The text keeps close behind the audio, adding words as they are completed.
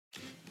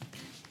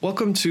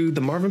Welcome to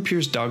the Marvin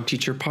Pierce Dog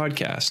Teacher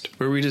Podcast,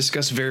 where we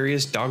discuss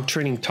various dog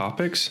training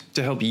topics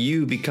to help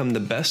you become the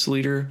best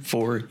leader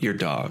for your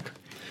dog.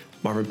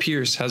 Marvin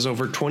Pierce has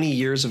over 20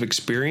 years of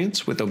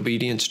experience with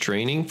obedience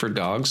training for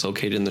dogs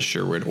located in the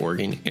Sherwood,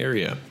 Oregon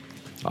area.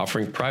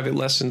 Offering private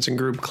lessons and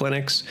group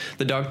clinics,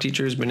 the dog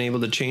teacher has been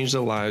able to change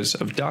the lives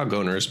of dog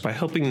owners by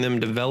helping them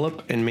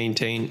develop and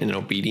maintain an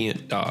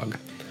obedient dog.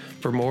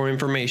 For more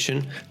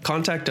information,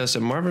 contact us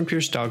at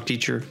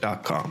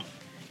marvinpiercedogteacher.com.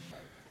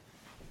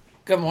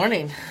 Good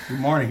morning. Good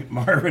morning.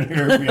 Marvin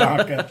here,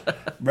 Bianca.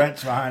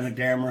 Brett's behind the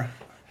camera.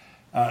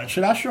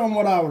 Should I show them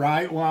what I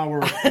write while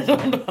we're... I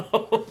don't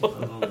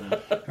know.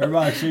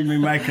 Everybody sees me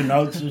making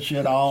notes and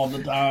shit all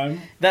the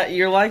time. That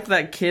you're like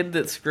that kid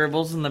that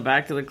scribbles in the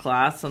back of the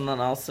class, and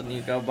then all of a sudden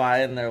you go by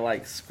and they're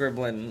like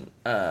scribbling.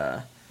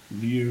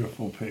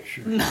 Beautiful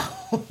picture. No.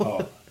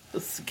 Oh.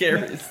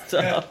 Scary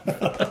stuff.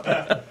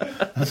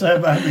 That's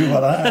exactly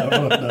what I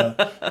have with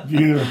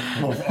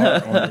beautiful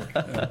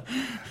artwork.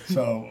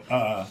 So,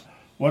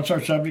 what's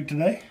our subject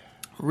today?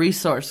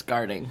 Resource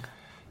guarding.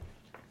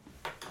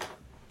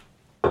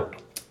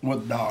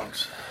 With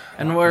dogs.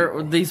 And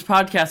these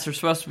podcasts are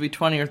supposed to be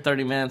 20 or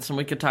 30 minutes, and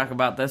we could talk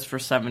about this for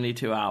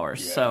 72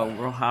 hours. Yeah. So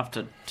we'll have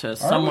to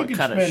somewhat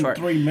cut it short.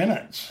 3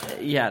 minutes.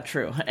 Yeah,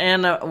 true.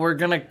 And we're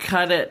going to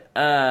cut it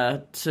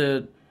with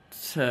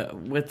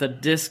a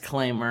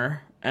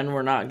disclaimer, and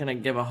we're not going to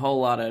give a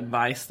whole lot of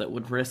advice that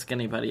would risk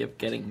anybody of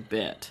getting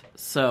bit.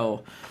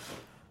 So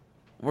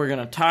we're going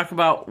to talk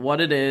about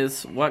what it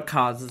is, what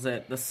causes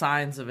it, the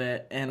signs of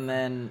it, and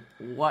then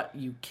what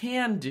you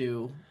can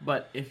do.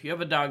 But if you have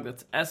a dog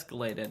that's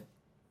escalated,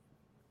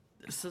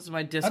 this is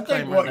my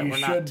disclaimer that we're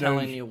not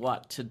telling you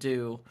what to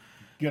do.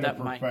 Get a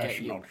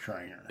professional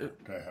trainer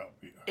to help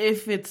you.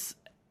 If it's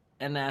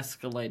an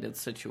escalated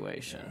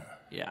situation,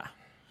 yeah.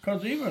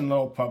 Because even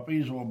little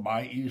puppies will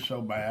bite you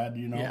so bad,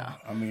 you know. Yeah.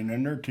 I mean,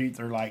 and their teeth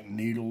are like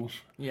needles.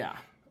 Yeah.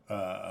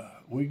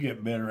 We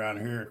get bit around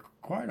here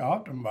quite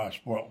often by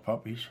spoiled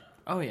puppies.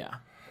 Oh, yeah.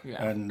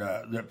 Yeah. And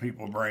that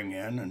people bring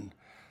in. And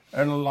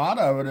a lot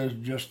of it is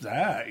just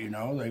that, you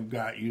know. They've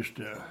got used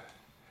to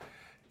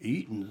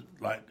eating.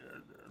 Like,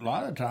 a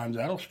lot of times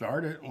that'll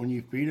start it when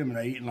you feed them and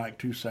they eat in like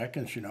 2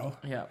 seconds, you know.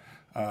 Yeah.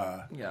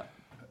 Yeah.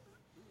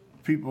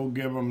 People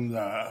give them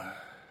the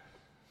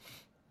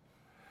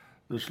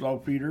slow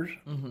feeders,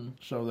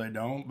 so they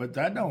don't. But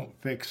that don't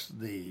fix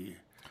the...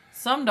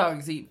 Some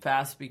dogs eat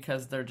fast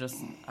because they're just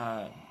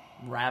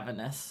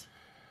ravenous,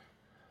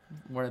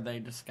 where they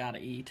just gotta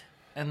eat.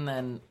 And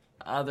then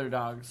other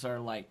dogs are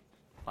like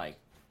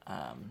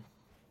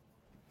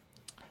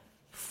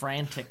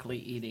frantically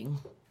eating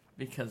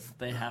because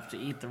they have to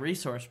eat the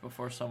resource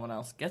before someone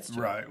else gets to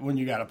it. Right, when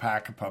you got a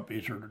pack of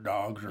puppies or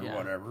dogs or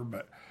whatever.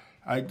 But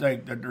I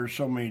think that there's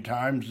so many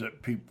times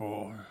that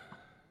people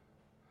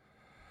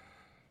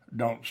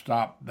don't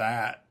stop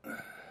that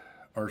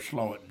or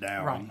slow it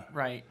down.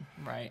 Right.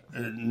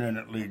 And then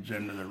it leads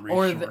into the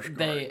resource Or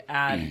they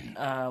add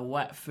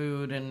wet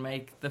food and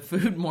make the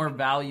food more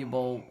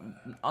valuable,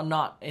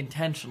 not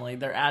intentionally.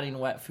 They're adding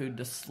wet food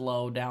to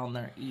slow down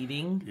their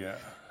eating. Yeah.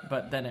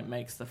 But then it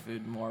makes the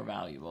food more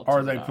valuable.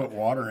 Or they put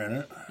water in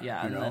it.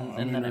 Yeah,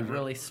 and then it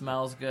really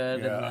smells good,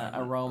 and the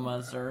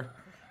aromas are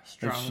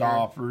stronger. It's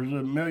soft. There's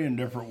a million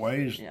different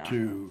ways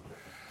to...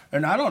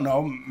 And I don't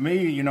know,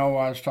 me, you know,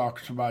 I was talking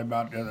to somebody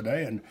about it the other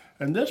day,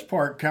 and this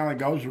part kind of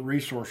goes to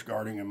resource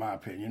guarding, in my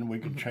opinion. We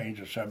could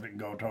change the subject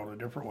and go a totally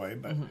different way,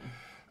 but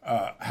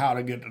how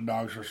to get the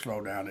dogs to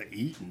slow down to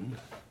eating.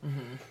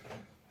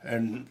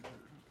 And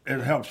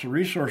it helps the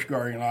resource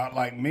guarding a lot,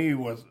 like me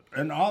with,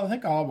 and I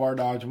think all of our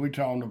dogs, we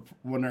tell them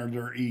when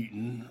they're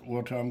eating,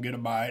 we'll tell them get a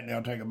bite, and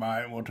they'll take a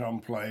bite, and we'll tell them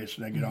place,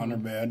 and they get on their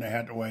bed, and they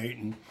have to wait,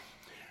 and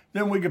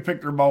then we can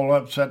pick their bowl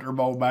up, set their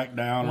bowl back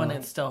down. When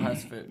it still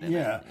has food in it.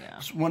 Yeah.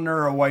 When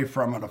they're away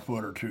from it a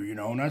foot or two, you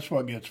know, and that's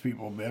what gets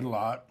people bit a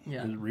lot,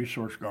 is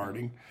resource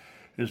guarding,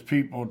 is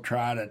people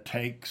try to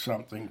take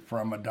something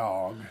from a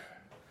dog.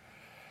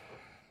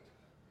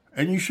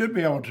 And you should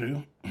be able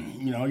to.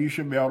 You know, you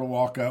should be able to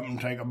walk up and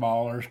take a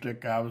ball or a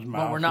stick out of his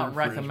mouth. But we're not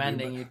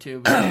recommending you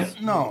to.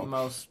 Because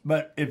no.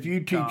 But if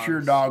you teach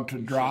your dog to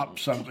drop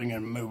something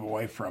and move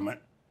away from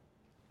it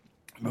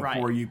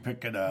before you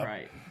pick it up,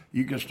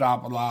 you can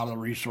stop a lot of the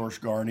resource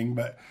guarding.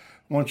 But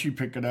once you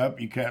pick it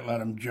up, you can't let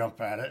them jump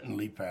at it and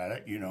leap at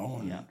it, you know,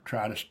 and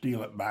try to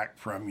steal it back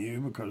from you,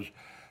 because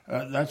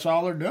that's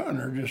all they're doing.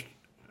 They're just,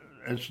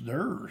 it's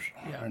theirs,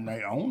 and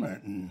they own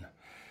it. And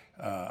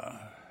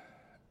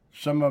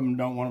some of them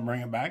don't want to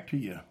bring it back to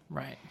you.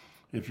 Right.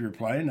 If you're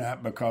playing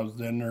that, because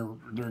then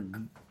they're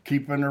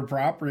keeping their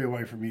property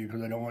away from you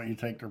because they don't want you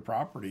to take their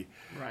property.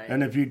 Right.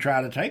 And if you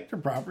try to take their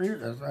property,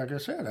 like I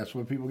said, that's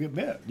when people get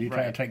bit. You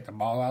try to take the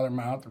ball out of their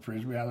mouth, the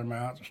frisbee out of their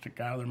mouth, the stick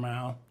out of their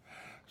mouth.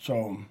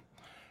 So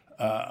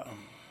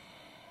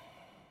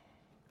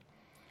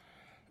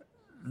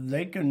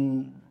they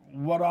can,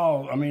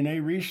 they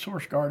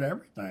resource guard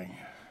everything.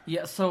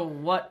 Yeah, so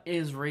what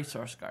is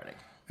resource guarding?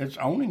 It's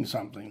owning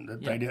something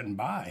that they didn't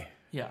buy.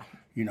 Yeah.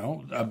 You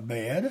know, a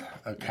bed,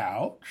 a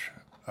couch,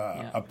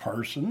 a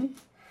person,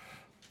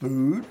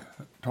 food,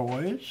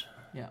 toys,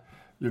 Yeah.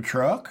 the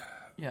truck,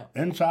 Yeah.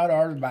 inside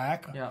or the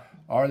back, Yeah.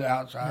 or the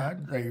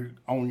outside.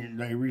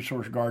 They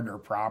resource guard their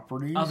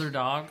properties. Other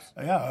dogs.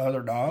 Yeah,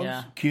 other dogs,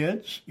 Yeah.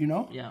 kids.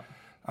 Yeah.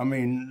 I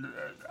mean,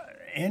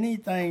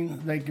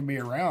 anything they can be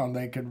around,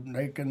 they can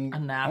A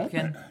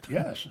napkin. own it.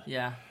 Yes.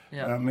 Yeah.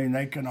 Yeah. I mean,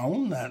 they can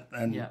own that,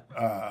 and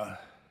Yeah.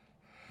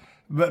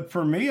 but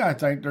for me, I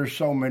think there's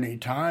so many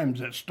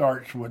times it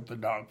starts with the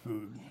dog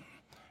food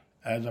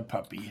as a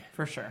puppy,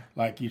 For sure.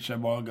 like you said a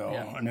while ago,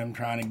 Yeah. and them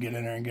trying to get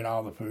in there and get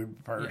all the food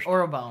first.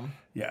 Or a bone.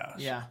 Yes.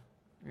 Yeah.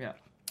 Yeah.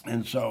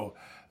 And so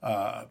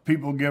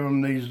people give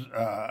them these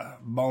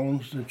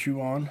bones to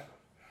chew on,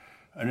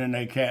 and then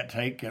they can't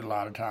take it a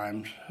lot of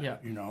times. Yeah.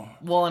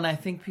 Well, and I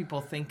think people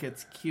think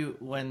it's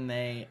cute when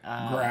they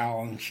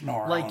growl and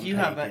snarl. like and you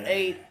have take an it.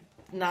 8,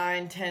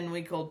 9,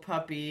 10-week-old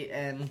puppy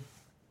and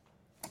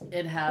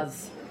it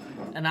has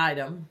an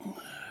item,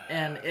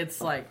 and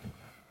it's like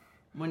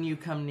when you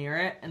come near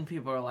it and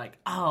people are like,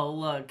 oh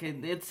look,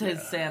 it's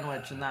his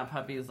sandwich, and that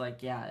puppy is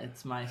like, yeah,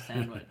 it's my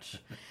sandwich.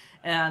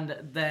 And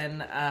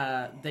then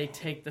they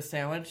take the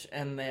sandwich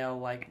and they'll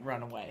like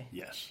run away.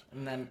 Yes.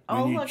 And then,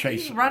 you look,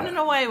 chase he's it. running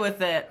away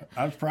with it.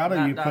 I was proud of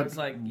That you dog's put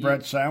like,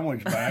 Brett's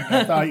sandwich back.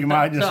 I thought you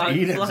might just Dog's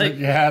eat it like, since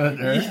you had it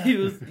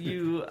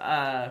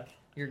there.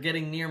 You're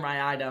getting near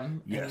my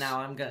item, Yes. and now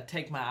I'm going to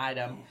take my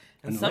item.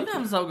 And And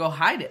sometimes they'll go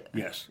hide it.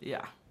 Yes.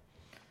 Yeah.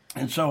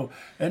 And so,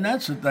 and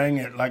that's the thing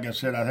that, like I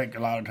said, I think a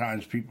lot of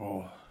times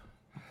people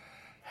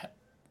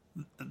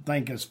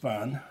think it's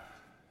fun.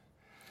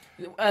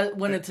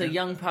 When it's a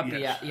young puppy,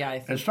 Yes. I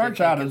think It starts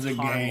they think out as a it's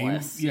game.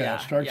 harmless. Yeah,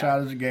 it starts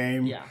out as a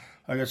game. Yeah.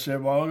 Like I said a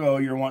while ago,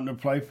 you're wanting to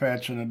play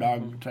fetch, and the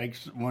dog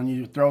takes, when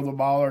you throw the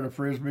ball or the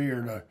frisbee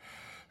or the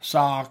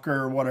sock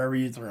or whatever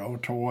you throw, a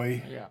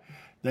toy, Yeah.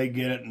 they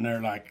get it and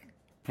they're like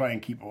playing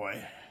keep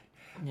away.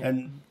 Yeah.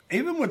 And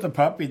even with the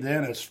puppy,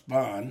 then it's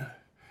fun.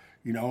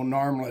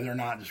 Normally they're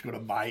not just going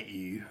to bite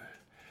you.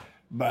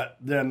 But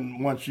then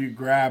once you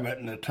grab it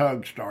and the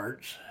tug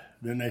starts,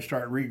 then they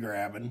start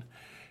re-grabbing.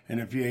 And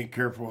if you ain't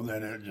careful,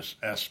 then it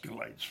just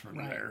escalates from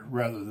there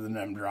rather than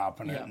them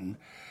dropping it.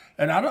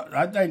 And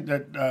I think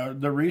that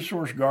the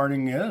resource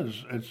guarding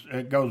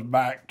it goes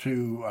back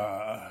to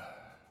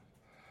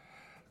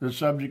the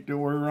subject that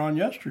we were on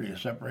yesterday,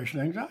 separation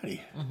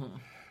anxiety. Mm-hmm.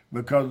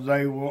 Because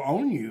they will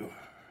own you.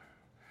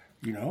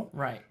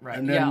 Right.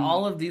 And then,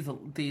 all of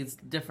these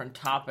different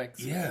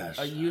topics. Yes.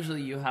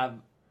 Usually you have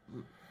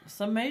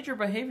some major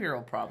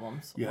behavioral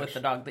problems with the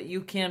dog that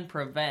you can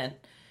prevent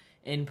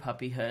in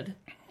puppyhood.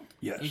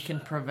 Yes. You can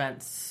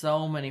prevent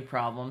so many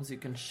problems. You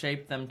can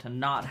shape them to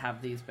not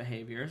have these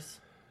behaviors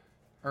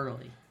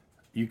early.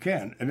 You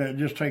can. And it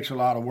just takes a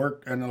lot of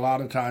work. And a lot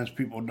of times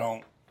people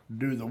don't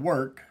do the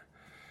work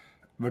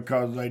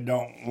because they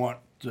don't want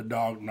the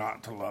dog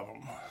not to love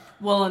them.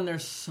 Well, and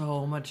there's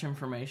so much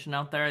information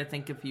out there. I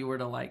think if you were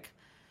to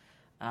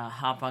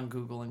hop on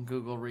Google and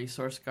Google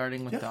resource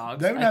guarding with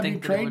dogs, they would I have think you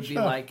that it trade would be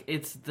stuff. like,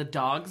 it's the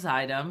dog's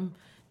item.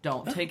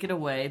 Don't take it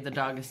away. The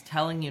dog is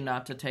telling you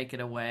not to take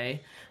it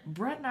away.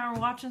 Brett and I were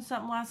watching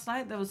something last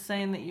night that was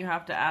saying that you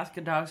have to ask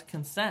a dog's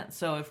consent.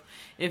 So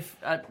if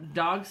a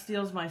dog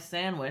steals my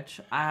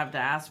sandwich, I have to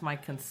ask my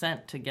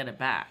consent to get it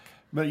back.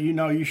 But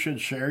you should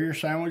share your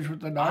sandwich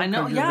with the dog. I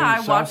know. 'cause you're Yeah, I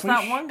being watched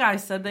selfish. that one guy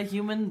said that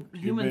humans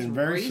being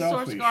very resource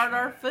selfish. guard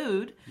our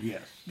food.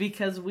 Yes.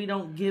 Because we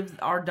don't give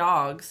our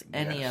dogs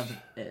any of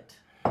it.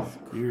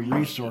 You're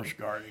resource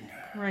guarding.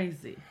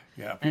 Crazy.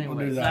 Yeah, people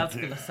Anyways, do that that's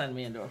too. going to send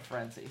me into a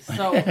frenzy.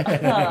 So,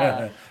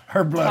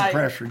 Her blood type-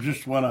 pressure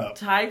just went up.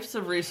 types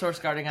of resource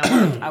guarding.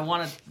 I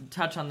want to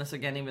touch on this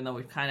again, even though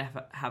we kind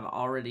of have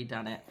already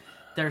done it.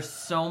 There's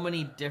so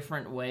many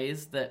different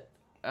ways that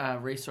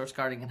resource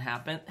guarding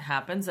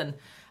happens, and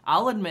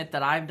I'll admit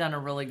that I've done a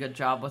really good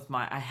job with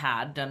my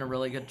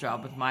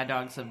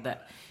dogs of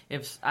that.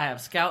 If I have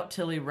Scout,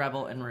 Tilly,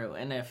 Rebel, and Rue,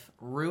 and if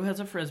Rue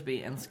has a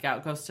frisbee and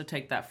Scout goes to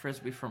take that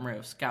frisbee from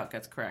Rue, Scout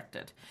gets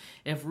corrected.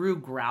 If Rue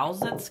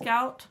growls at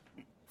Scout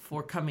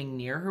for coming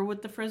near her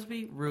with the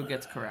frisbee, Rue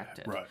gets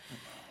corrected. Right.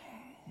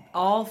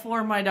 All 4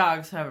 of my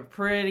dogs have a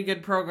pretty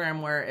good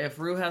program where if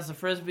Rue has a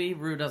frisbee,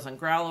 Rue doesn't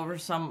growl over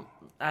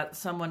at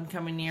someone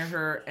coming near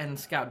her, and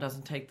Scout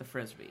doesn't take the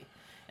frisbee.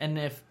 And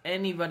if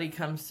anybody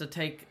comes to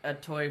take a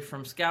toy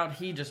from Scout,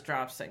 he just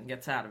drops it and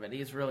gets out of it.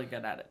 He's really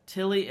good at it.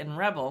 Tilly and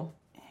Rebel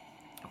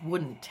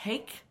wouldn't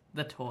take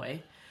the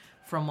toy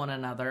from one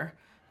another,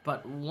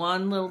 but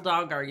one little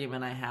dog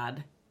argument I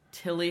had,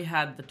 Tilly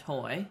had the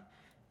toy,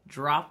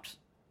 dropped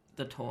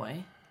the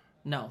toy.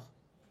 No,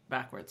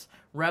 backwards.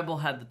 Rebel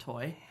had the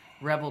toy.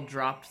 Rebel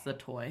dropped the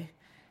toy.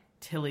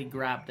 Tilly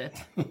grabbed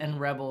it, and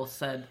Rebel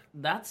said,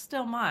 "That's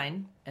still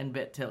mine," and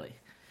bit Tilly.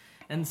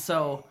 And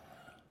so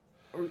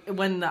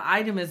when the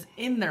item is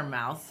in their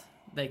mouth,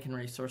 they can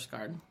resource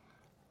guard.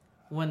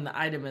 When the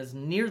item is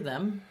near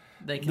them,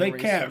 they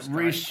can't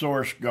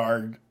resource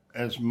guard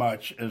as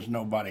much as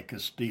nobody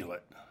could steal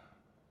it.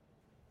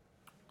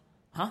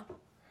 Huh?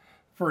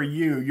 For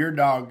you, your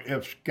dog,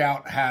 if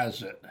Scout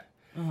has it,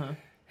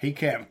 he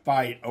can't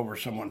fight over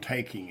someone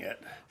taking it.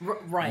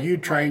 Right. You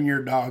train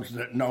your dogs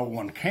that no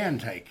one can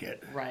take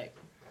it. Right.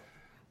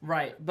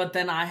 Right. But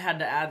then I had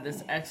to add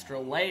this extra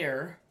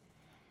layer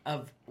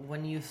of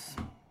when you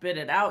spit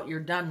it out,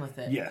 you're done with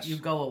it. Yes. You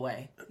go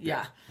away.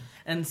 Yeah. Yes.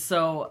 And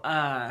so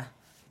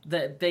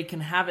that they can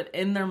have it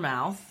in their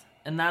mouth,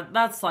 and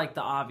that's like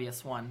the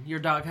obvious one. Your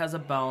dog has a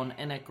bone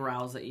and it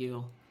growls at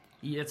you.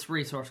 It's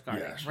resource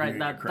guarding, Yes, right?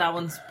 That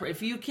one's,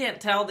 if you can't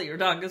tell that your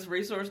dog is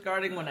resource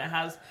guarding when it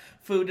has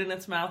food in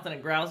its mouth and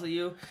it growls at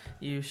you,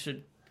 you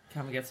should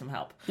come and get some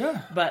help.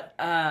 Yeah. But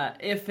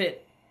if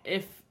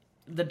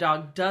the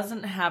dog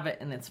doesn't have it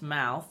in its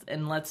mouth,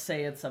 and let's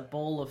say it's a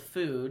bowl of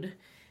food,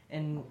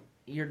 and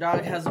your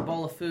dog has a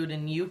bowl of food,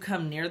 and you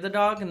come near the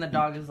dog, and the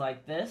dog is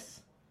like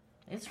this,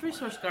 it's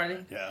resource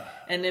guarding. Yeah.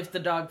 And if the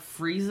dog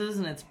freezes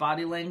and its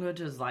body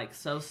language is like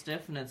so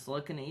stiff and it's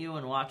looking at you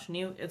and watching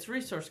you, it's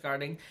resource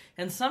guarding.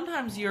 And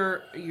sometimes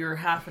you're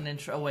half an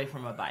inch away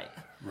from a bite.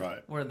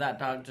 Right. Where that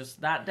dog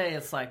just, that day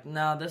it's like,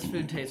 no, this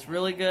food tastes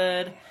really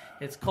good.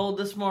 It's cold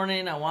this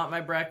morning. I want my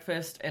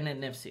breakfast. And it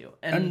nips you.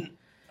 And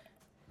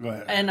go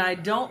ahead. And I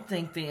don't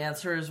think the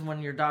answer is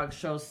when your dog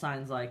shows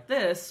signs like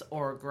this,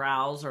 or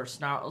growls, or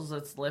snarls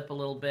its lip a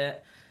little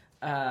bit,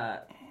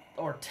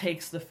 or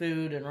takes the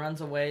food and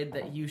runs away,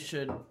 that you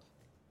should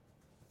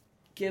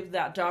give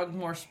that dog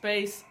more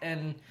space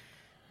and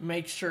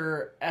make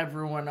sure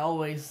everyone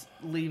always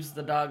leaves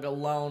the dog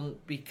alone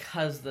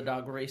because the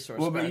dog resource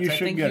guards. But you I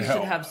should think get you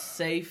help. should have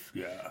safe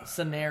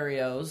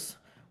scenarios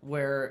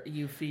where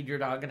you feed your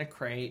dog in a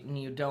crate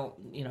and you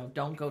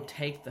don't go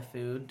take the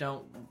food.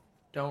 Don't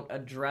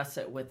address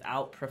it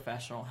without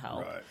professional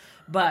help. Right.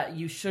 But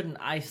you shouldn't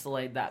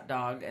isolate that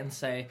dog and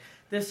say,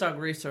 this dog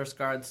resource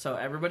guards, so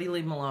everybody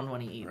leave him alone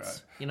when he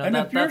eats.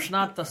 Right. That's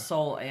not the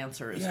sole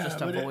answer. It's Yeah, just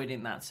but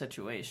avoiding that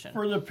situation.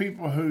 For the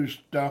people who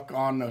stuck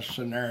on the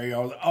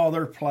scenario,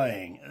 they're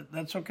playing.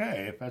 That's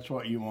okay if that's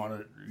what you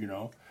want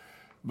to,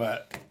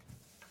 But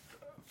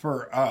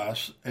for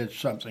us, it's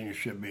something that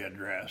should be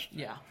addressed.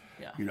 Yeah.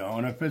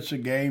 And if it's a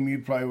game you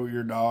play with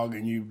your dog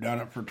and you've done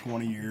it for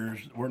 20 years,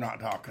 we're not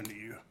talking to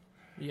you.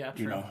 Yeah,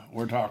 true.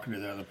 We're talking to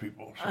the other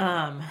people. So.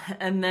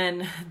 And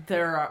then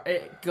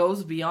it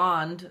goes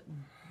beyond,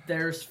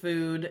 there's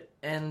food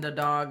and the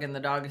dog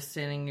is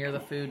standing near the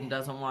food and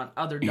doesn't want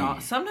other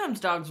dogs. Sometimes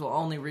dogs will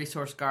only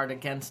resource guard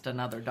against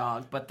another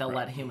dog, but they'll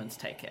let humans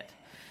take it.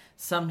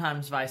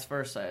 Sometimes vice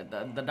versa.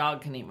 The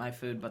dog can eat my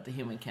food, but the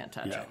human can't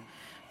touch it.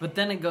 But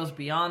then it goes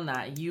beyond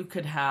that. You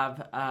could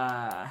have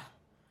a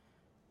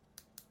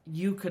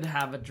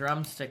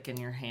drumstick in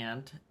your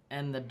hand,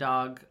 and the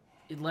dog,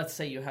 let's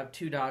say you have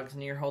two dogs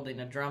and you're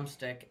holding a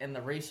drumstick and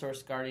the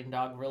resource guarding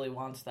dog really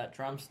wants that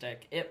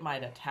drumstick, it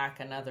might attack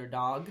another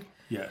dog.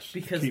 Yes.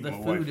 Because the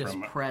food is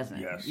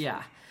present. Yes.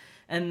 Yeah.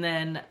 And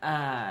then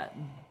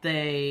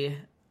they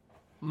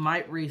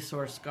might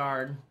resource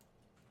guard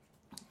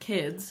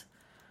kids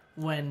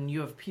when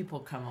you have people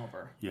come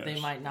over. Yes. They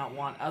might not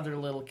want other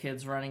little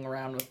kids running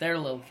around with their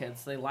little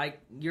kids. They like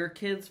your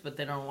kids, but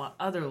they don't want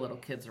other little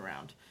kids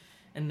around.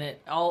 And that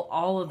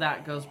all of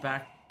that goes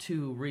back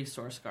to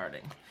resource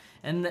guarding.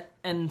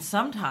 And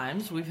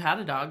sometimes we've had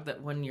a dog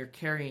that when you're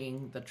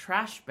carrying the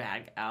trash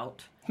bag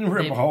out,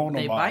 they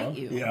bite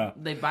you. Yeah.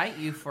 They bite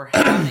you for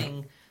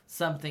having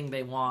something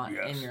they want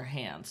Yes. in your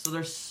hand. So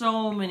there's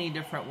so many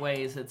different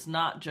ways. It's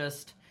not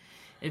just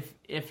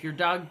if your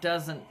dog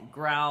doesn't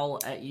growl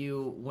at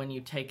you when you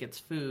take its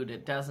food,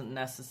 it doesn't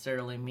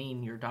necessarily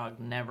mean your dog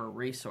never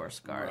resource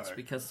guards. Right.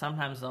 Because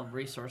sometimes they'll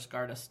resource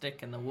guard a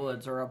stick in the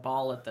woods or a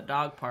ball at the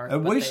dog park.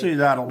 And we see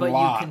that a lot. But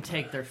you can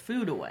take their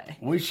food away.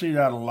 We see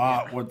that a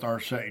lot with our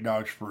Setting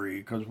Dogs Free,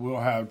 because we'll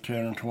have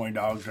 10 or 20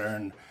 dogs there,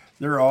 and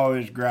they're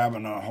always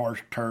grabbing a horse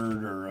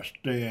turd or a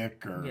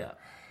stick or,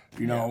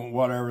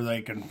 whatever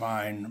they can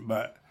find.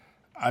 But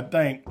I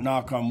think,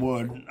 knock on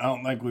wood, I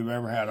don't think we've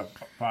ever had a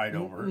fight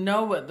over it.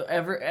 No, but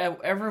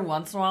every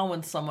once in a while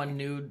when someone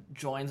new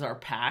joins our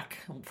pack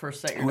for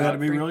Set Your We Dog have to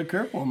be Free, really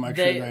careful and make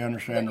sure they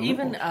understand the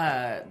even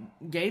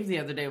rules. Gabe the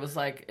other day was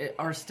like,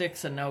 our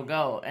stick's a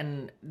no-go,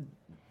 and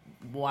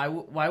why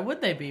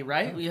would they be,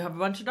 right? You have a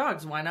bunch of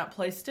dogs. Why not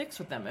play sticks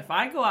with them? If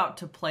I go out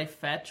to play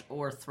fetch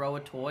or throw a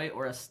toy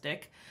or a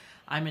stick,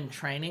 I'm in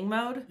training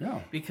mode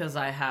because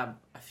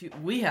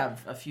we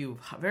have a few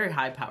very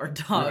high-powered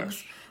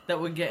dogs that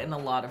would get in a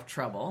lot of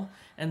trouble.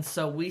 And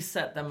so we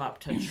set them up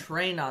to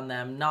train on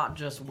them, not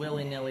just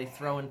willy-nilly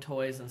throwing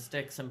toys and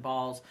sticks and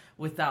balls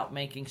without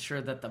making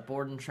sure that the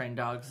board and trained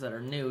dogs that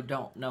are new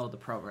don't know the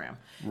program.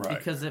 Right.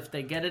 Because if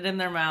they get it in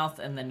their mouth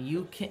and then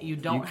you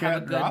don't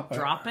have a good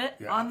drop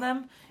it on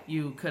them,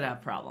 you could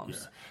have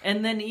problems. Yeah.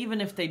 And then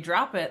even if they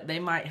drop it, they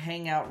might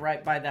hang out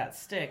right by that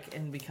stick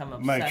and become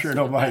obsessed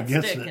with that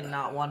stick and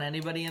not want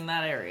anybody in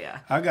that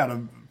area. I got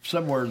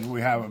somewhere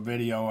we have a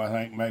video, I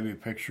think maybe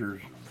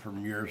pictures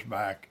from years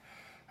back.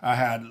 I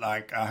had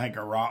I think a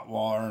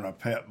Rottweiler and a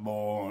pit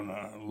bull and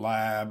a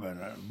lab and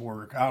a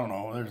border. I don't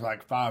know. There's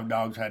like 5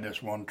 dogs had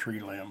this one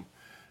tree limb,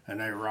 and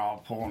they were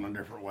all pulling in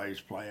different ways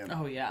playing.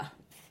 Oh yeah.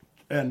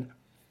 And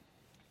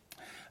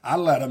I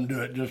let them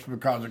do it just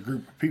because a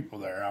group of people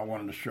there. I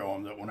wanted to show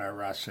them that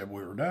whenever I said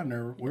we were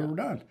done, we were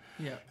done.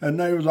 Yeah. And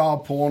they was all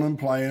pulling and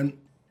playing.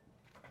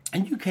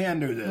 And you can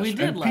do this. We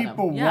did and let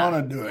people them.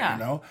 want to do it, Yeah. you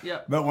know.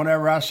 Yep. But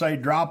whenever I say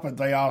drop it,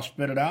 they all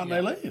spit it out and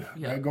they leave.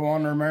 Yep. They go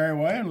on their merry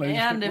way and leave.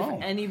 And if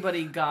alone.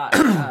 anybody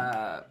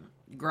got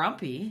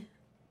grumpy,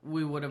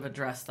 we would have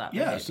addressed that.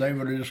 Yes, behavior. they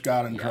would have just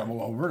got in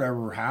trouble over it,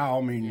 ever how.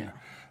 I mean,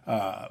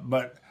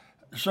 but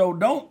so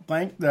don't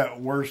think that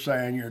we're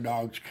saying your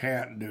dogs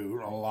can't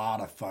do a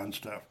lot of fun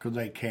stuff, because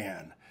they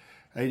can.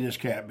 They just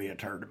can't be a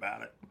turd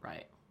about it.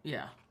 Right.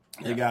 Yeah.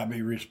 They got to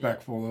be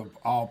respectful of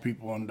all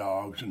people and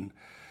dogs. And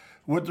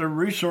with the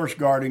resource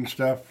guarding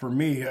stuff, for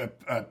me,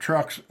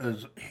 trucks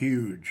is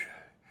huge.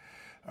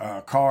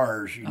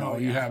 Cars, you know,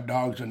 you have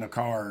dogs in the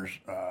cars.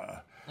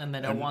 And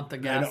they don't want the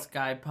gas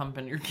guy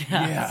pumping your gas.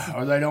 Yeah,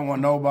 or they don't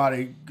want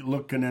nobody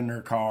looking in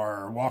their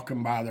car or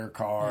walking by their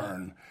car.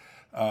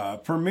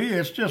 And for me,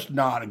 it's just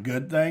not a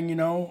good thing, you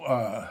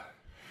know.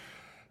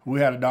 We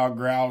had a dog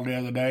growl the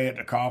other day at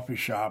the coffee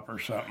shop or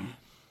something.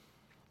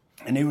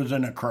 And he was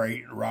in a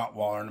crate, a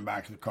Rottweiler in the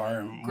back of the car.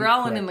 And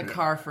Growling in the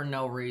car for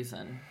no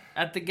reason.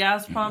 At the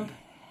gas pump,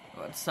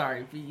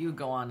 sorry, you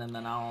go on and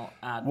then I'll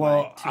add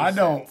my 2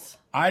 cents.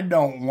 I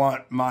don't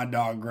want my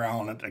dog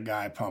growling at the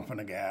guy pumping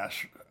the gas.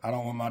 I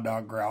don't want my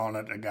dog growling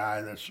at the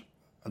guy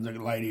the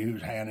lady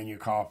who's handing you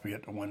coffee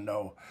at the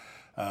window.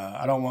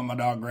 I don't want my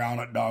dog growling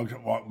at dogs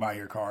that walk by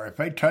your car. If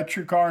they touch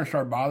your car and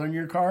start bothering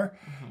your car,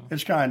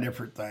 it's kind of a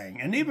different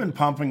thing. And even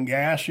pumping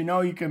gas, you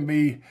know, you can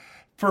be...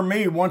 For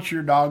me, once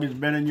your dog has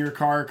been in your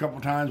car a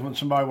couple times, when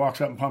somebody walks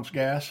up and pumps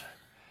gas,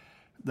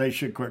 they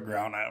should quit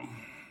growling at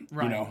them.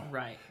 Right, you know?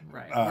 right.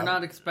 We're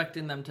not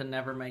expecting them to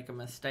never make a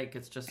mistake.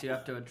 It's just you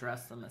have to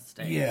address the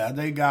mistake. Yeah,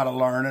 they got to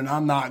learn, and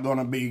I'm not going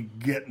to be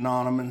getting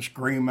on them and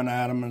screaming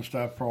at them and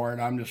stuff for it.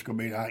 I'm just going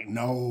to be like,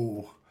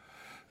 no,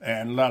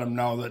 and let them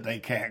know that they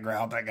can't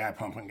growl at that guy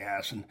pumping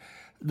gas. And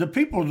the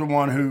people's the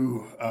one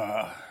who...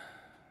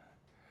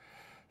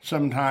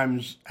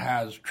 sometimes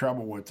has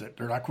trouble with it.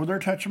 They're like, well, they're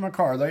touching my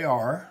car. They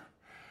are.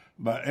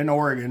 But in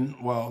Oregon,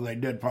 well, they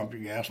did pump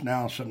your gas.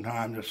 Now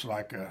sometimes it's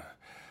like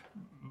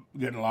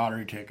getting a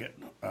lottery ticket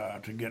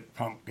to get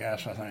pumped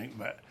gas, I think.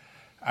 But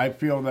I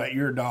feel that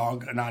your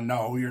dog, and I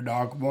know your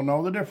dog will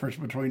know the difference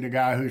between the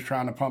guy who's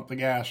trying to pump the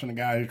gas and the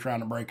guy who's trying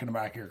to break in the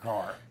back of your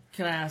car.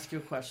 Can I ask you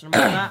a question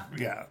about that?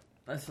 Yeah.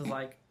 This is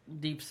like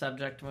deep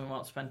subject and we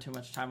won't spend too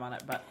much time on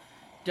it, but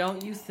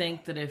don't you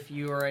think that if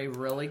you are a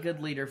really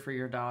good leader for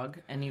your dog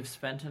and you've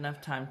spent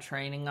enough time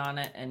training on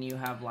it and you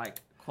have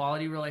like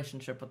quality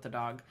relationship with the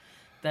dog,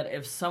 that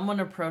if someone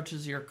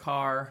approaches your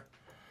car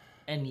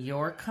and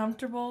you're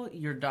comfortable,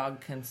 your dog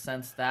can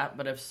sense that,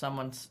 but if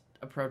someone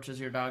approaches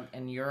your dog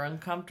and you're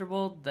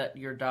uncomfortable, that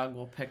your dog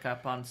will pick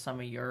up on some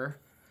of your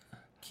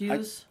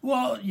cues?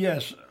 Well,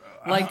 yes.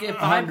 Like if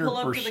 100%. I pull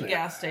up to the 100%.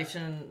 gas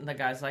station and the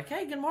guy's like,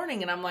 hey, good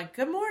morning, and I'm like,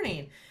 good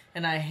morning,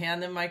 and I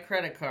hand them my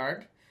credit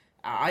card,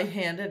 I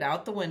hand it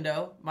out the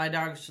window. My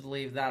dog should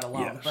leave that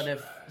alone. Yes. But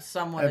if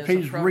someone If is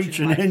he's approaching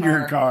reaching my in car,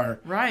 your car,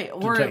 right?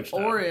 take Or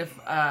stuff. if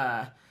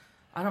I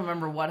don't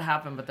remember what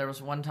happened, but there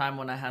was one time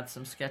when I had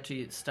some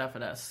sketchy stuff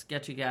at a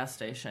sketchy gas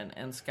station,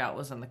 and Scout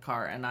was in the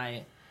car, and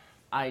I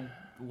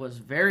was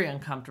very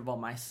uncomfortable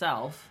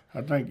myself.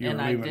 I think you were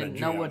and I leaving didn't the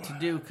know gym. what to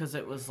do because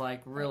it was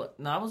like really.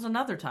 No, that was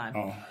another time.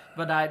 Oh.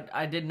 But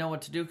I didn't know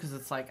what to do because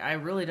it's like I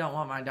really don't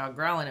want my dog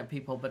growling at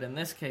people. But in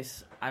this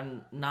case,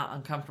 I'm not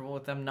uncomfortable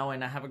with them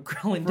knowing I have a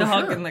growling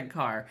dog sure. in the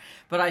car.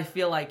 But I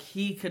feel like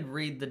he could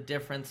read the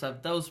difference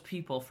of those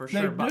people for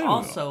sure. They But do.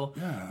 also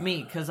Yeah.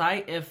 me, because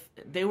if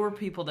they were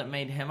people that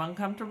made him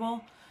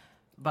uncomfortable,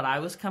 but I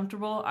was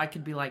comfortable, I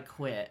could be like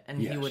quit, and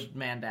he Yes. would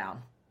man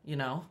down. You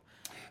know.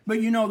 But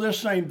you know, this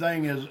same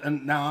thing is,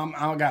 and now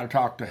I've got to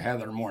talk to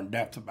Heather more in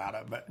depth about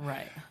it. But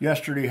Right.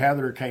 yesterday,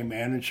 Heather came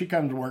in, and she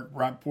comes to work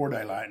right before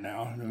daylight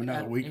now.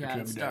 Another week or Yeah,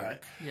 two it's of dark.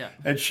 daylight. Yeah.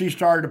 And she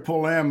started to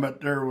pull in, but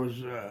there was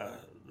a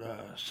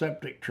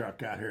septic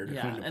truck out here to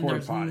Yeah, clean the and porta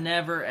there's potty.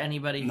 never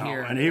anybody No,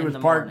 here. and he in was the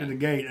parked morning. at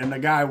the gate, and the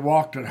guy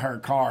walked at her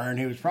car, and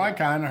he was probably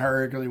kind of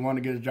hurried because he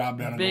wanted to get his job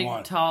done. Big, and go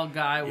on. tall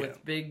guy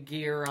with big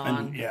gear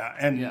on.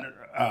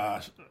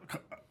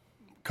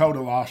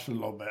 Coda lost a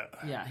little bit.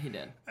 Yeah, he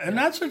did. In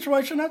that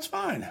situation, that's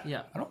fine.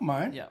 Yeah. I don't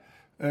mind. Yeah.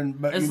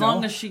 But As you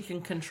long know, as she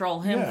can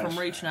control him Yes. from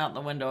reaching out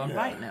the window and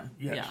biting him.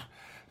 Yes. Yeah.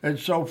 And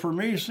so for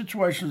me,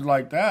 situations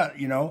like that,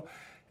 you know,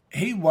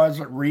 he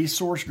wasn't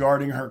resource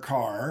guarding her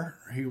car.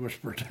 He was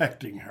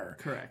protecting her.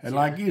 Correct, And yeah.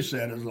 like you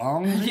said, as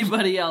long as he's,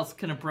 Anybody else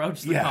can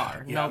approach the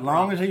car. No as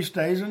long as he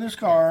stays in his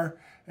car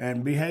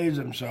and behaves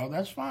himself,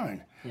 that's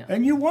fine. Yeah.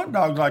 And you want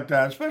dogs like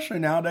that, especially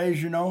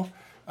nowadays, you know.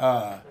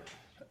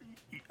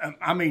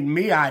 I mean,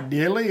 me,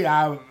 ideally,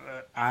 I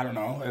don't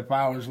know. If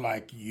I was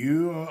like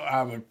you,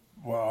 I would,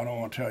 well, I don't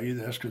want to tell you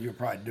this because you'll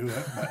probably do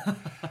it, but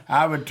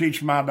I would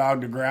teach my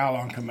dog to growl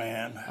on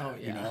command. Oh,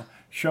 yeah. You know,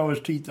 show his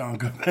teeth on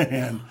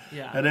command.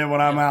 Yeah. And then when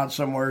I'm out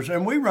somewhere,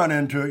 and we run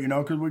into it, you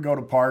know, because we go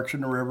to parks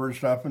and the river and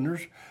stuff, and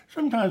there's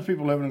sometimes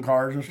people living in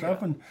cars and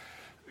stuff, and,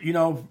 you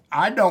know,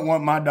 I don't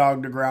want my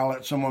dog to growl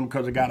at someone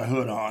because they got a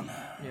hood on,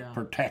 Yeah.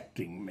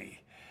 protecting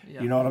me.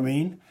 You know what I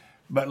mean?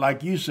 But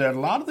like you said, a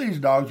lot of these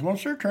dogs,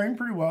 once they're trained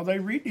pretty well, they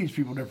read these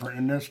people different.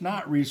 And it's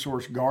not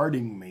resource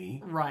guarding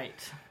me. Right.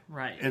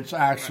 It's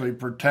actually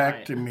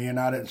protecting me, and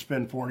I didn't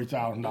spend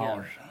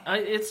 $40,000. Yeah.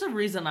 It's a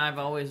reason I've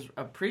always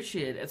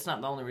appreciated. It's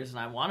not the only reason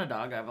I want a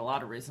dog. I have a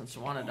lot of reasons to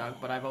want a dog,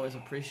 but I've always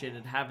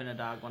appreciated having a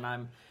dog when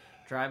I'm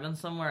driving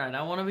somewhere I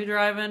don't want to be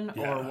driving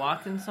or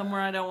walking somewhere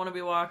I don't want to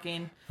be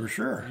walking. For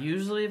sure.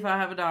 Usually if I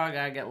have a dog,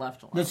 I get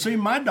left alone. But see,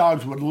 my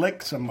dogs would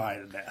lick somebody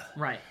to death.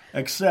 Right.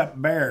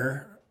 Except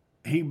Bear,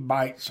 he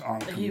bites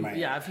on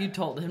command. If you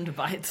told him to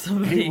bite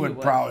somebody, he would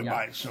probably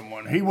bite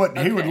someone. He would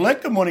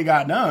lick them when he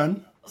got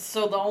done.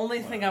 So the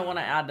only thing I want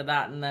to add to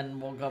that, and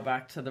then we'll go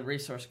back to the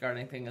resource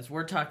guarding thing, is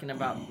we're talking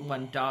about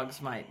when dogs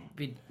might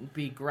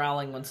be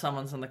growling when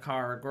someone's in the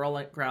car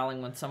or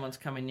growling when someone's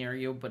coming near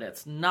you, but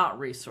it's not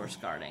resource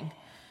guarding.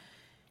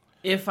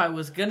 If I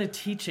was going to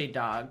teach a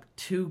dog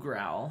to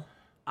growl,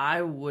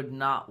 I would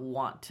not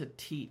want to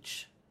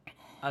teach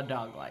a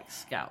dog like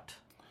Scout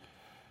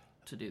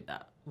to do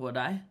that. Would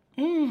I?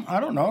 I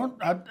don't know.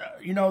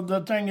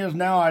 The thing is,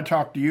 now I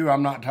talk to you,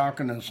 I'm not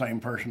talking to the same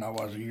person I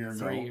was a year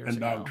ago in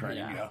dog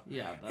training.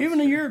 Yeah,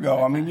 even a year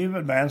ago. I mean, you've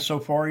advanced so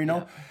far,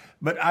 Yeah.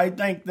 But I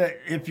think that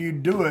if you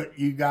do it,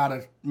 you got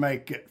to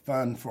make it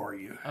fun for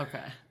you.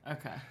 Okay.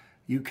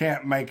 You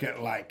can't make it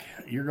like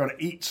you're going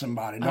to eat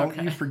somebody.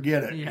 Don't you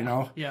forget it,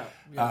 Yeah.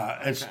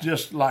 It's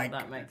just like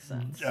that makes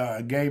sense.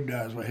 Gabe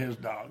does with his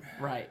dog.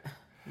 Right.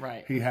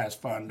 He has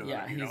fun doing it.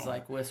 Yeah, he's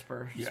like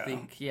whisper,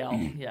 speak, yell.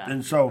 Yeah.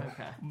 And so,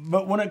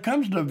 but when it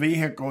comes to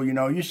vehicle,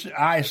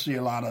 I see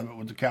a lot of it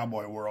with the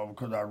cowboy world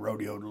because I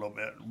rodeoed a little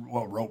bit,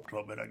 roped a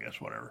little bit, I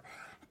guess, whatever.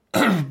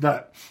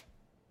 But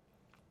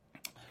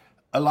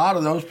a lot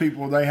of those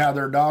people, they have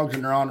their dogs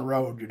and they're on the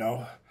road,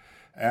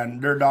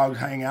 and their dogs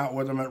hang out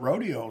with them at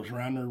rodeos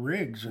around their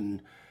rigs. And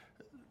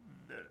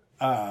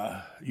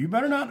you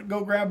better not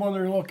go grab one of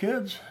their little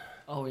kids.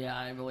 Oh, yeah,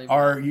 I believe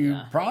or that. You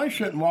probably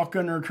shouldn't walk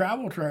in their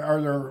travel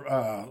or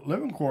their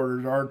living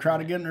quarters or try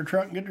to get in their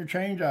truck and get their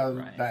change out of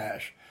the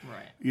dash.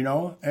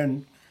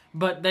 Right.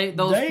 But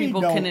those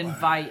people can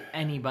invite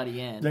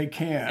anybody in. They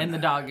can. And the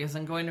dog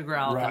isn't going to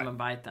growl at them and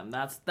bite them.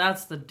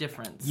 That's the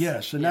difference.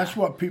 Yes, and that's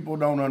what people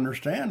don't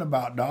understand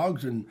about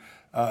dogs and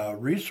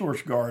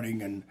resource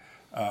guarding and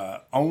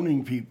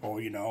owning people,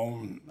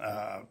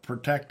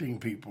 protecting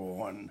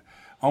people and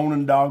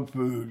owning dog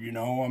food,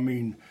 I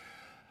mean,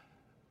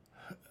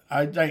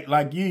 I think,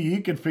 like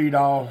you could feed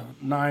all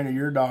 9 of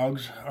your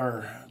dogs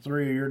or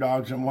 3 of your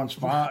dogs in one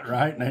spot,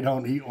 right? And they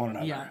don't eat one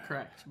another. Yeah,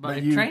 correct. But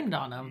I trained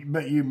on them.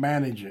 But you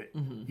manage it.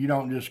 Mm-hmm. You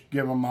don't just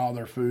give them all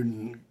their food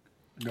and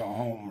go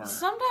home.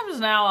 Sometimes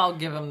now I'll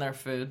give them their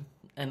food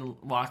and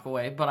walk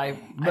away.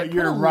 But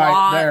you're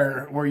right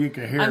there where you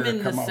can hear. I'm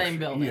in the same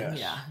building.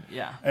 Yes.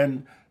 Yeah.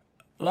 And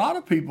a lot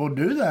of people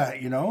do that,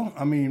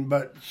 I mean,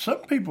 but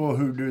some people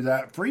who do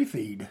that free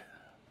feed.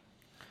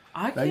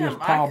 I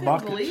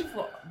can't believe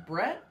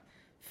Brett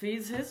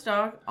feeds his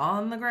dog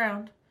on the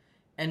ground,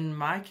 and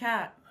my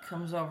cat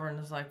comes over and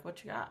is like,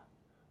 "What you got?"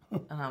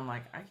 And I'm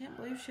like, "I can't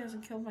believe she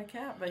hasn't killed my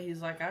cat." But he's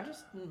like, "I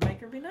just make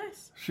her be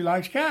nice." She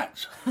likes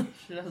cats.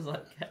 She does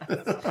like cats.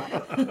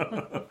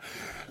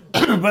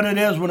 But it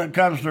is when it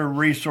comes to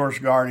resource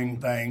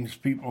guarding things,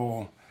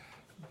 people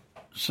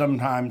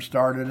sometimes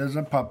start it as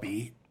a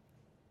puppy.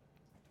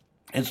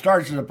 It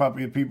starts as a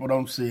puppy if people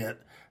don't see it,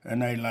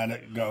 and they let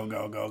it go.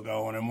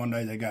 And then one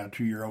day they got a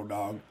 2-year-old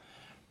dog.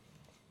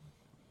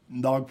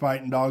 Dog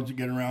fighting dogs that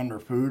get around their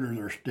food or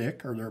their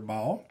stick or their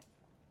ball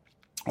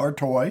or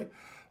toy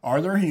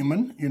or their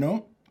human,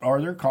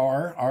 or their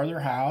car or their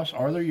house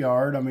or their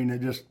yard. I mean,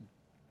 there's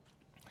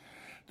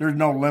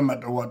no limit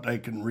to what they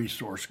can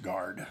resource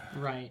guard.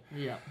 Right,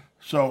 yeah.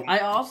 So I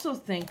also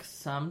think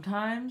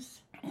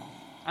sometimes,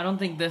 I don't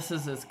think this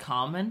is as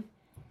common,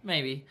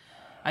 maybe.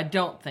 I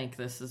don't think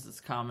this is as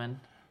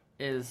common,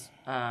 is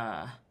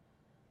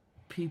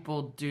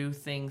people do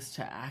things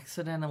to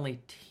accidentally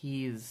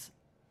tease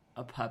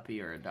a puppy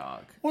or a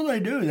dog. Well, they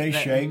do. They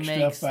shake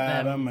stuff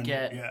at them, and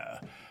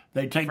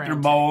they take their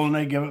bowl and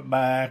they give it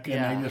back,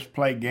 and they just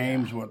play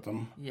games with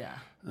them. Yeah,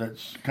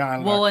 that's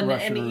kind of like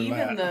Russian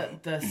roulette. Even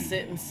the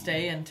sit and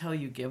stay until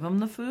you give them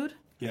the food.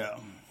 Yeah,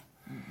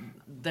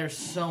 there's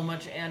so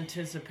much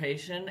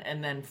anticipation,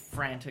 and then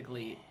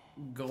frantically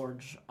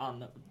gorge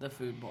on the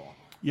food bowl.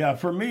 Yeah,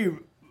 for me,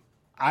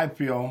 I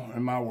feel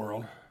in my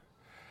world,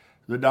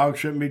 the dog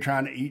shouldn't be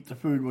trying to eat the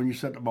food when you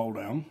set the bowl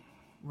down.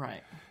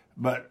 Right.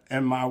 But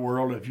in my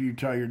world, if you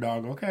tell your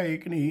dog, okay, you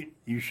can eat,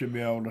 you should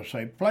be able to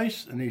say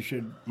place, and he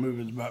should move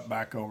his butt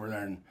back over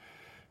there and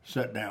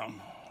sit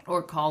down.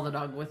 Or call the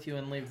dog with you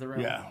and leave the room.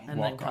 Yeah, and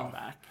then come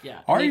back. Yeah.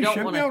 Or you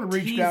should be able to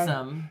reach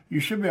down. You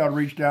should be able to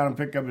reach down and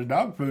pick up his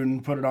dog food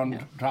and put it on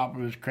the top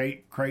of his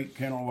crate,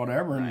 kennel,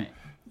 whatever. And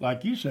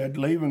like you said,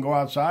 leave and go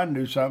outside and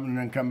do something, and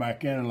then come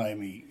back in and let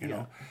him eat. You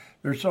know,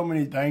 there's so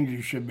many things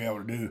you should be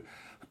able to do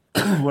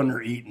when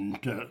they're eating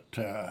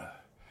to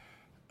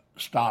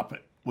stop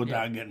it.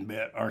 without getting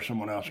bit or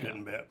someone else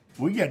getting bit.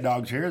 We get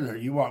dogs here that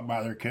you walk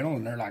by their kennel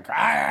and they're like,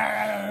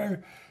 ah.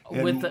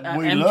 With the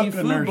we empty look food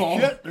and there's bowl.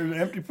 there's an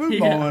empty food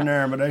bowl in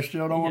there, but they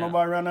still don't want Yeah.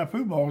 nobody around that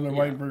food bowl. They're Yeah.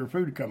 waiting for their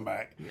food to come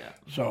back. Yeah.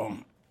 So,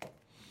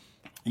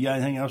 you got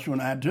anything else you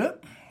want to add to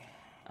it?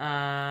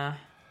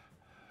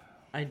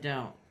 I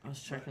don't. I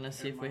was checking to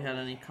see if we had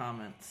any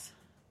comments.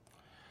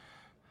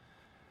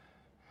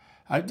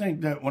 I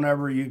think that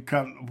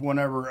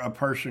whenever a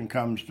person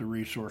comes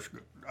to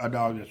a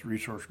dog that's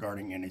resource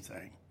guarding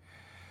anything,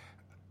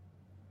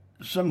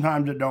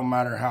 sometimes it don't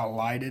matter how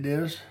light it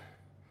is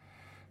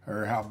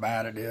or how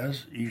bad it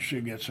is, you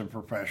should get some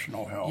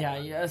professional help. Yeah,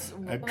 yes.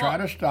 And try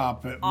to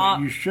stop it, but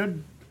you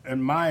should,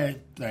 in my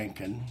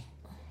thinking,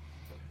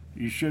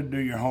 you should do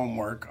your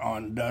homework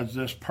on, does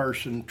this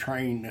person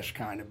train this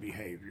kind of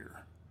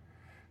behavior?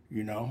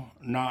 You know,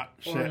 not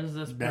sit Or does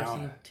this down.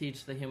 person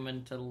teach the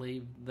human to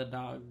leave the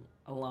dog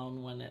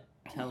alone when it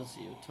tells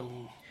you to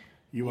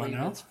You want leave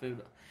to know? its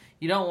food?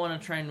 You don't want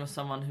to train with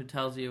someone who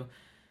tells you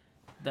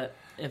that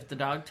if the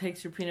dog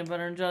takes your peanut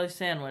butter and jelly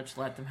sandwich,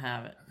 let them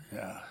have it.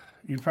 Yeah,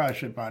 you probably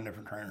should find a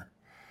different trainer.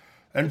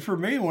 And for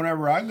me,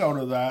 whenever I go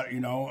to that, you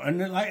know,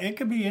 and it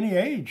could be any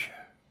age.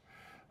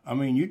 I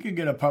mean, you could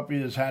get a puppy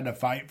that's had to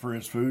fight for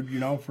his food, you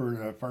know, for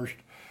the first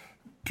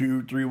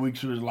 2-3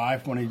 weeks of his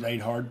life when he's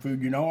ate hard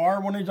food, you know,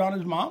 or when he's on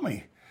his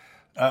mommy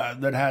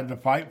that had to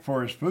fight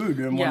for his food.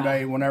 And one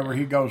day, whenever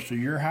he goes to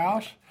your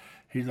house,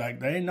 he's like,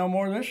 "They ain't no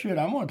more of this shit.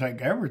 I'm going to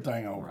take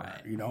everything over,"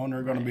 Right. you know, and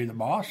they're going to be the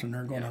boss and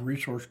they're going to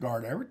resource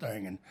guard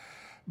everything.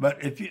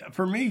 But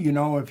for me, you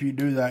know, if you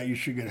do that, you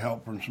should get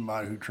help from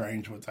somebody who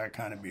trains with that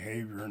kind of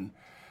behavior. And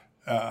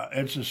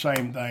it's the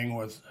same thing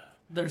with.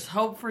 There's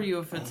hope for you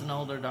if it's an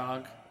older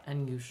dog,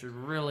 and you should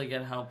really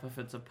get help if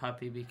it's a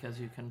puppy because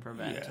you can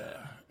prevent it.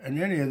 And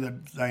any of the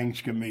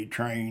things can be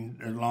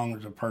trained as long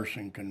as a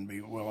person can be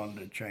willing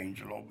to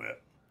change a little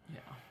bit. Yeah.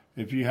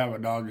 If you have a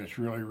dog that's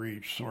really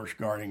resource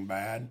guarding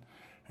bad,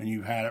 and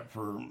you've had it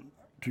for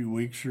 2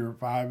 weeks or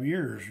 5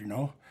 years, you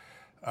know,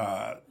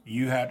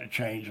 you have to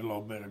change a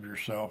little bit of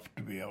yourself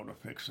to be able to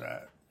fix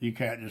that. You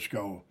can't just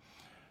go,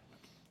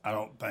 I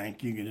don't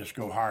think, you can just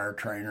go hire a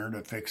trainer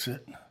to fix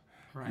it.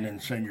 Right. And then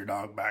send your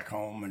dog back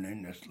home, and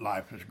then this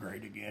life is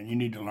great again. You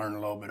need to learn a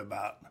little bit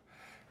about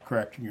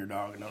correcting your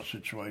dog in those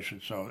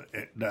situations so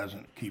it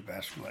doesn't keep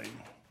escalating.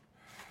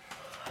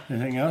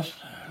 Anything else?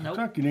 Nope.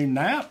 Tuck, you need a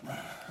nap?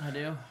 I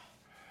do.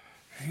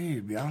 Hey,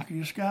 Bianca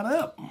just got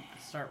up.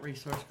 Start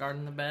resource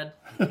guarding the bed.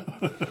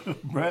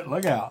 Brett,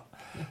 look out.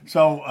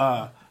 So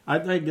I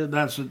think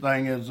that's the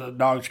thing is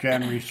dogs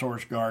can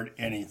resource guard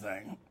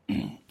anything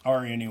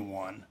or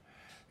anyone.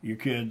 Your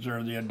kids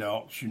or the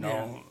adults, you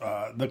know,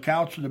 the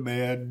couch or the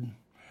bed,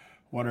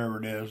 whatever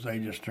it is, they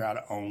just try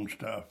to own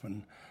stuff.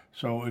 And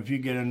so if you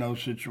get in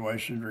those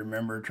situations,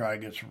 remember, try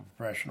to get some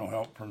professional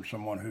help from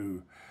someone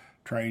who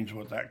trains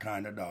with that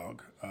kind of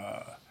dog.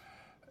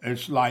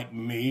 It's like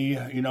me,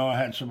 you know, I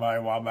had somebody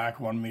a while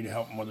back wanted me to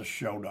help them with a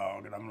show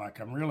dog. And I'm like,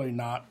 I'm really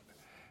not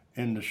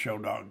into show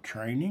dog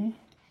training.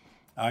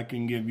 I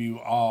can give you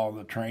all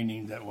the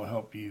training that will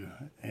help you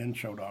in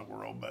show dog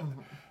world, but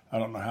I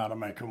don't know how to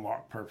make them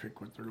walk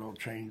perfect with their little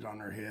chains on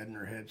their head and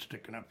their head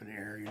sticking up in the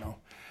air, you know.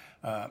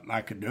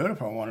 I could do it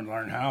if I wanted to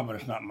learn how, but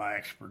it's not my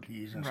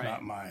expertise. It's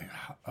not my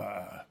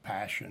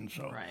passion.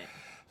 So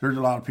there's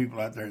a lot of people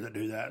out there that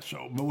do that.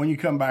 So, but when you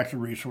come back to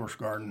resource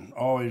garden,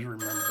 always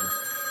remember,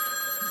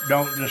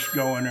 don't just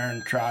go in there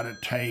and try to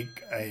take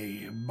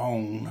a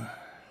bone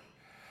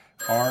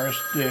or a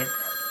stick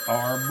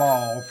or a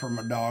ball from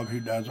a dog who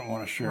doesn't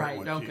want to share it with you.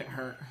 Right, don't get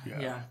hurt.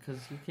 Yeah,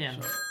 because you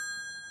can. So,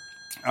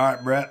 all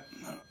right, Brett,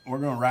 we're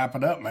going to wrap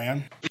it up,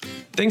 man.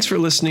 Thanks for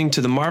listening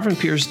to the Marvin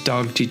Pierce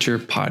Dog Teacher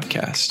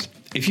podcast.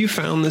 If you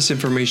found this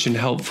information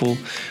helpful,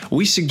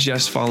 we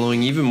suggest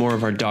following even more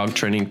of our dog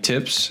training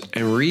tips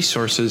and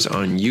resources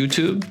on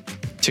YouTube,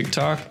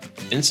 TikTok,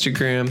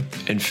 Instagram,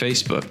 and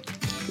Facebook.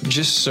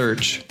 Just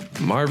search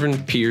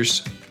Marvin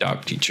Pierce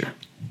Dog Teacher.